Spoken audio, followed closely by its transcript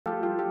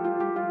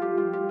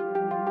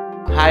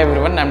Hi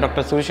everyone, I am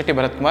Dr. Surisetti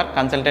Bharath Kumar,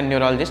 consultant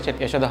neurologist at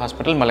Yashoda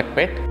Hospital,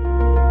 Malakpet.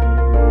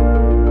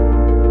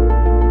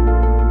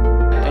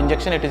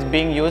 Injection, it is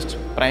being used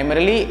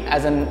primarily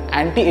as an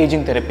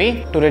anti-aging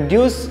therapy to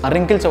reduce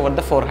wrinkles over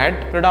the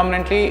forehead,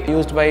 predominantly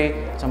used by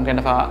some kind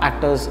of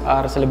actors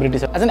or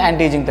celebrities as an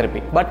anti-aging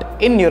therapy. But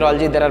in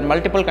neurology, there are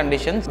multiple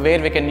conditions where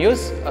we can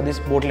use this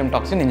botulinum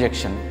toxin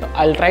injection. So,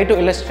 I'll try to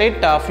illustrate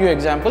a few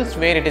examples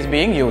where it is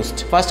being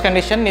used. First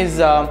condition is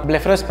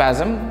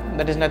blepharospasm,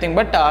 that is nothing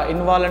but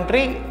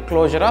involuntary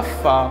closure of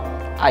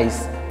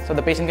eyes. So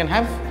the patient can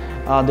have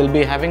they'll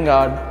be having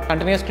a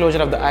continuous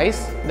closure of the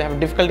eyes, they have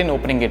difficulty in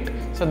opening it.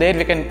 So there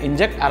we can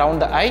inject around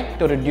the eye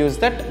to reduce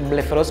that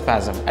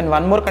blepharospasm. And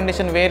one more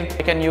condition where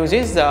we can use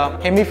is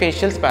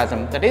hemifacial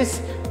spasm, that is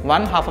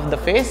one half of the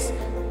face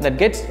that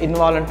gets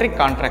involuntary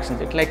contractions.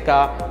 It's like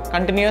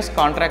continuous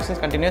contractions,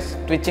 continuous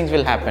twitchings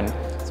will happen.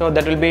 So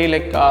that will be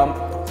like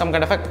some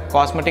kind of a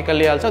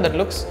cosmetically also that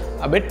looks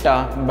a bit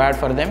bad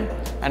for them.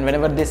 And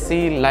whenever they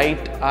see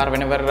light or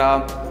whenever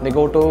they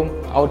go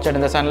to outside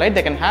in the sunlight,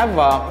 they can have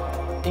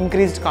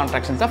increased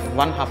contractions of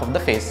one half of the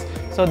face.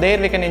 So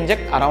there we can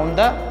inject around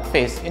the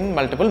face in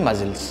multiple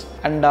muscles.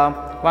 And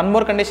one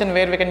more condition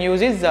where we can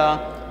use is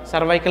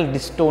cervical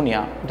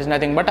dystonia. It is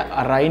nothing but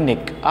a wry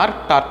neck or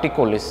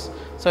torticollis.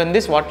 So in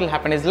this what will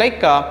happen is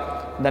like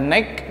the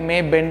neck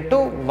may bend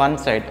to one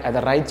side,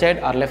 either right side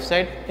or left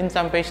side. In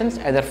some patients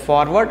either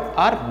forward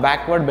or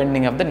backward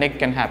bending of the neck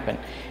can happen.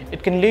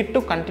 It can lead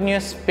to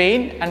continuous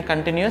pain and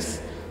continuous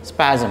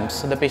spasms.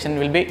 So the patient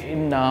will be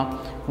in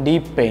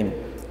deep pain.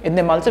 In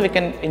them also we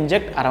can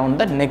inject around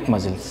the neck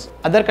muscles.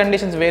 Other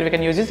conditions where we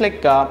can use is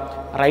like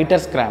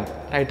writer's cramp.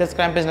 Writer's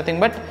cramp is nothing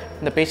but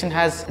the patient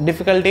has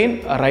difficulty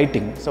in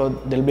writing. So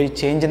there will be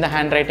change in the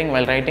handwriting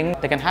while writing.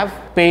 They can have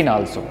pain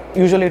also.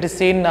 Usually it is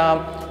seen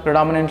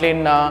predominantly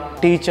in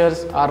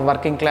teachers or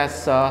working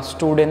class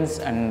students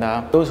and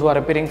those who are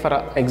appearing for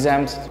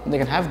exams. They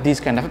can have these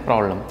kind of a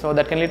problem. So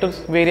that can lead to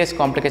various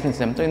complications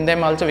in them. So in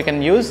them also we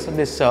can use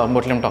this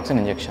botulinum toxin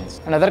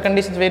injections. And other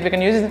conditions where we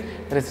can use is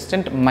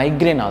resistant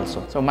migraine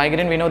also. So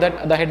migraine, we know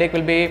that the headache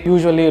will be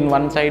usually in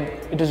one side.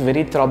 It is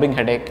very throbbing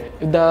headache.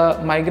 If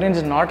the migraine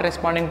is not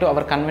responding to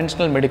our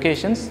conventional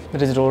medications,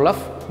 there is role of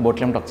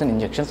botulinum toxin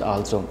injections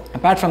also.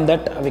 Apart from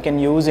that, we can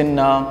use in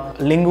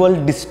lingual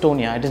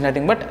dystonia. It is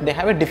nothing but they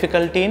have a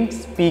difficulty in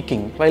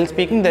speaking. While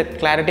speaking, the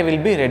clarity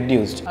will be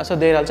reduced. So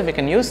there also we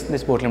can use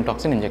this botulinum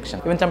toxin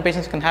injection. Even some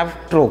patients can have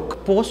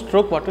stroke. Post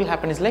stroke, what will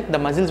happen is like the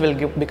muscles will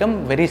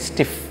become very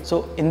stiff.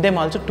 So in them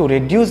also, to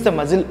reduce the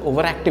muscle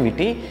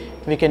overactivity,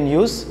 we can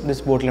use this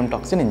botulinum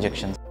toxin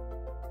injections.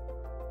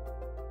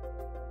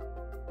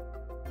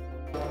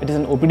 It is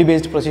an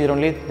OPD-based procedure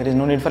only. There is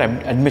no need for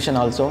admission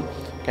also.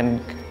 You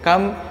can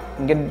come,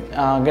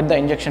 get the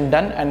injection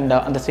done, and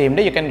on the same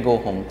day you can go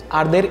home.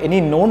 Are there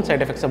any known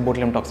side effects of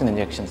botulinum toxin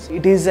injections?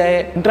 It is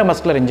a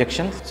intramuscular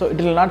injection, so it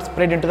will not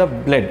spread into the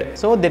blood.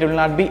 So there will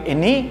not be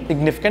any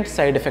significant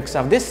side effects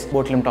of this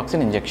botulinum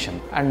toxin injection.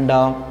 And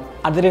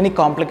are there any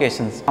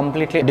complications?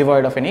 Completely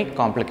devoid of any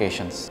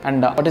complications.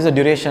 And what is the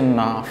duration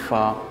of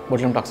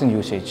botulinum toxin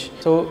usage?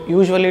 So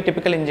usually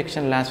typical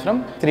injection lasts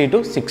from 3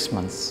 to 6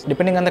 months.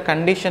 Depending on the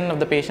condition of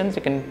the patients,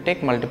 you can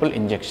take multiple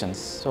injections.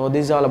 So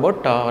this is all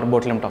about our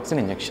botulinum toxin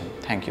injection.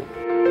 Thank you.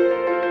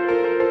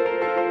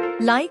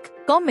 Like,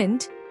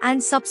 comment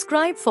and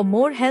subscribe for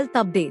more health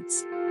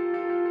updates.